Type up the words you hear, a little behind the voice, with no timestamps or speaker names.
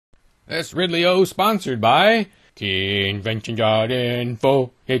This Ridley sponsored by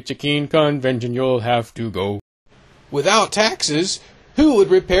Convention.info. It's a keen convention, you'll have to go. Without taxes, who would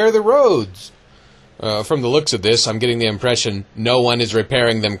repair the roads? From the looks of this, I'm getting the impression no one is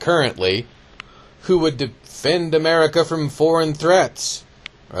repairing them currently. Who would defend America from foreign threats?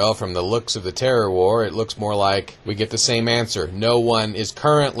 Well, from the looks of the terror war, it looks more like we get the same answer. No one is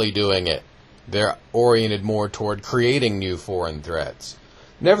currently doing it. They're oriented more toward creating new foreign threats.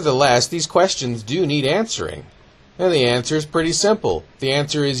 Nevertheless, these questions do need answering. And the answer is pretty simple. The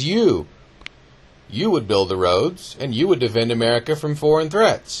answer is you. You would build the roads, and you would defend America from foreign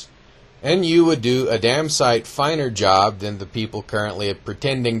threats. And you would do a damn sight finer job than the people currently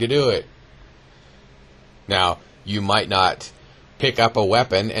pretending to do it. Now, you might not pick up a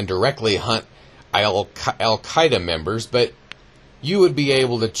weapon and directly hunt Al-Qaeda members, but you would be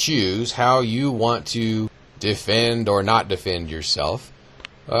able to choose how you want to defend or not defend yourself,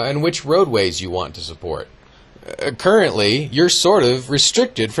 and which roadways you want to support. Currently, you're sort of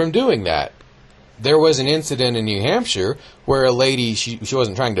restricted from doing that. There was an incident in New Hampshire where a lady, she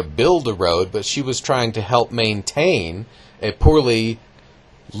wasn't trying to build a road, but she was trying to help maintain a poorly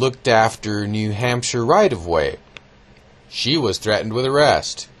looked after New Hampshire right-of-way. She was threatened with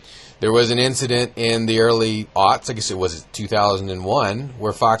arrest. There was an incident in the early aughts, I guess it was 2001,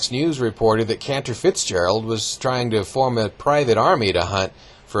 where Fox News reported that Cantor Fitzgerald was trying to form a private army to hunt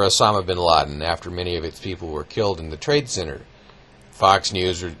for Osama bin Laden after many of its people were killed in the Trade Center. Fox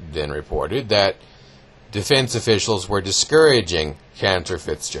News then reported that defense officials were discouraging Cantor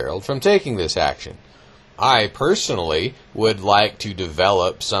Fitzgerald from taking this action. I personally would like to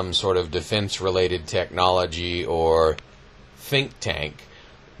develop some sort of defense-related technology or think tank,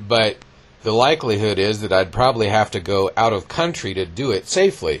 but the likelihood is that I'd probably have to go out of country to do it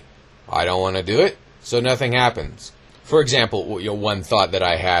safely. I don't want to do it, so nothing happens. For example, one thought that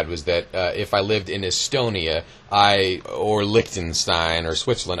I had was that if I lived in Estonia, or Liechtenstein or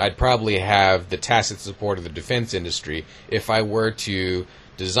Switzerland, I'd probably have the tacit support of the defense industry if I were to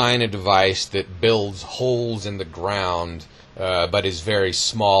design a device that builds holes in the ground but is very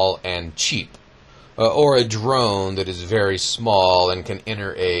small and cheap. Or a drone that is very small and can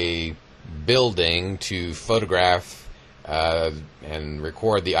enter a building to photograph and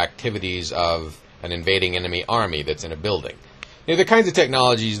record the activities of an invading enemy army that's in a building. The kinds of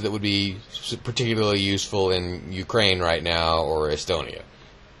technologies that would be particularly useful in Ukraine right now or Estonia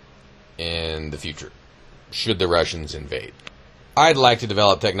in the future, should the Russians invade. I'd like to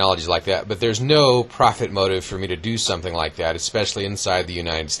develop technologies like that, but there's no profit motive for me to do something like that, especially inside the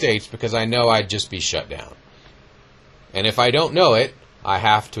United States, because I know I'd just be shut down. And if I don't know it, I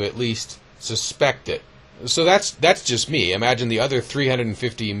have to at least suspect it. So that's just me. Imagine the other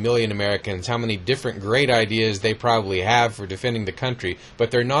 350 million Americans, how many different great ideas they probably have for defending the country, but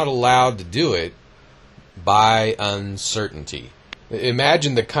they're not allowed to do it by uncertainty.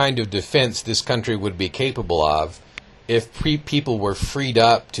 Imagine the kind of defense this country would be capable of if people were freed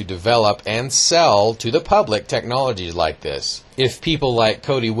up to develop and sell to the public technologies like this. If people like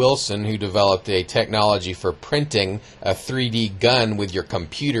Cody Wilson, who developed a technology for printing a 3D gun with your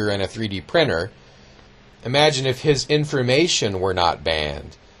computer and a 3D printer, imagine if his information were not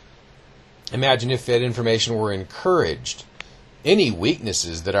banned. Imagine if that information were encouraged. Any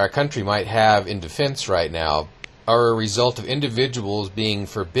weaknesses that our country might have in defense right now are a result of individuals being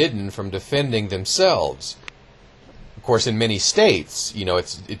forbidden from defending themselves. Of course, in many states,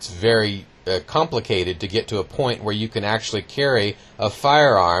 it's very complicated to get to a point where you can actually carry a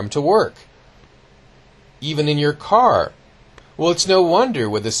firearm to work, even in your car. Well, it's no wonder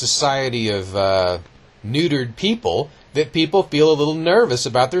with a society of neutered people that people feel a little nervous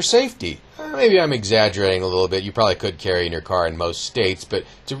about their safety. Maybe I'm exaggerating a little bit. You probably could carry in your car in most states, but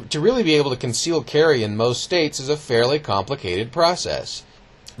to really be able to conceal carry in most states is a fairly complicated process.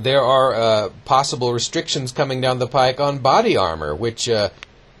 There are possible restrictions coming down the pike on body armor, which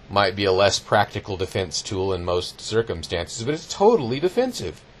might be a less practical defense tool in most circumstances, but it's totally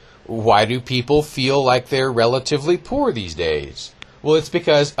defensive. Why do people feel like they're relatively poor these days? Well, it's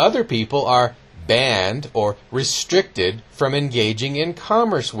because other people are banned or restricted from engaging in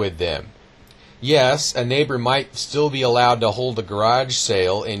commerce with them. Yes, a neighbor might still be allowed to hold a garage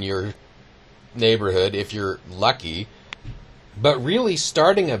sale in your neighborhood if you're lucky, but really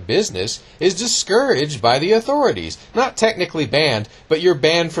starting a business is discouraged by the authorities. Not technically banned, but you're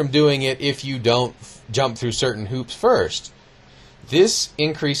banned from doing it if you don't jump through certain hoops first. This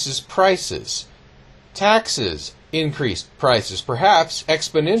increases prices. Taxes increased prices, perhaps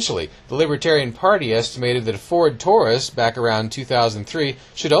exponentially. The Libertarian Party estimated that a Ford Taurus back around 2003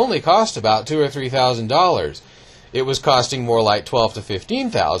 should only cost about $2,000 or $3,000. it was costing more like 12 to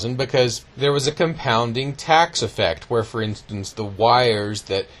 15,000 because there was a compounding tax effect where, for instance, the wires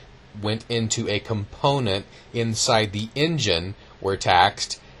that went into a component inside the engine were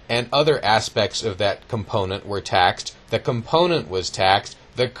taxed, and other aspects of that component were taxed. The component was taxed,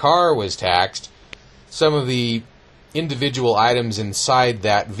 the car was taxed. Some of the individual items inside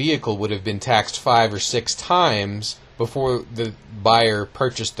that vehicle would have been taxed 5 or 6 times before the buyer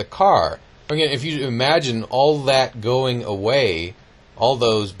purchased the car. Again, if you imagine all that going away, all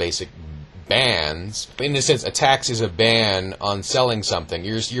those basic bans, in a sense, a tax is a ban on selling something.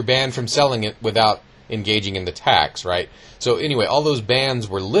 You're banned from selling it without engaging in the tax, right? So anyway, all those bans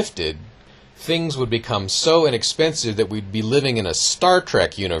were lifted. Things would become so inexpensive that we'd be living in a Star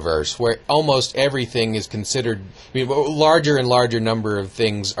Trek universe where almost everything is considered, a larger and larger number of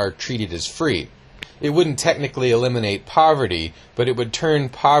things are treated as free. It wouldn't technically eliminate poverty, but it would turn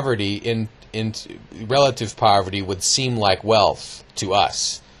poverty into relative poverty would seem like wealth to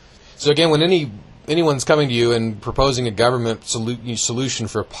us. So again, when anyone's coming to you and proposing a government solution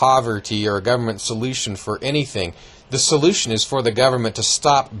for poverty or a government solution for anything, the solution is for the government to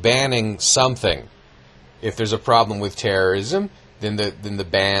stop banning something. If there's a problem with terrorism, then the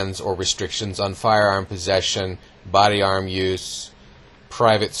bans or restrictions on firearm possession, body arm use,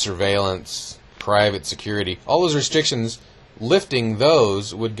 private surveillance, private security, all those restrictions, lifting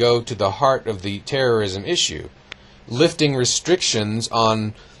those would go to the heart of the terrorism issue. Lifting restrictions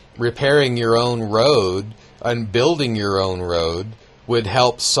on repairing your own road and building your own road would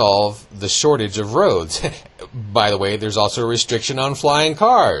help solve the shortage of roads. By the way, there's also a restriction on flying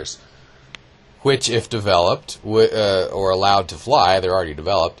cars, which, if developed or allowed to fly, they're already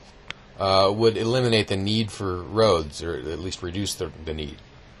developed, would eliminate the need for roads, or at least reduce the need.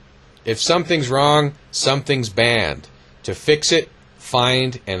 If something's wrong, something's banned. To fix it,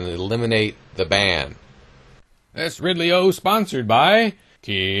 find and eliminate the ban. That's Ridley O, sponsored by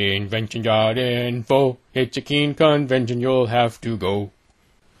Keenvention.info. It's a keen convention, you'll have to go.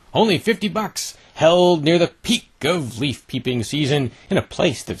 Only $50, held near the peak of leaf peeping season in a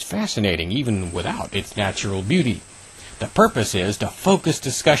place that's fascinating even without its natural beauty. The purpose is to focus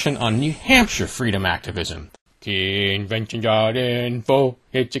discussion on New Hampshire freedom activism. Keenvention.info.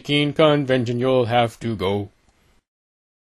 It's a keen convention, you'll have to go.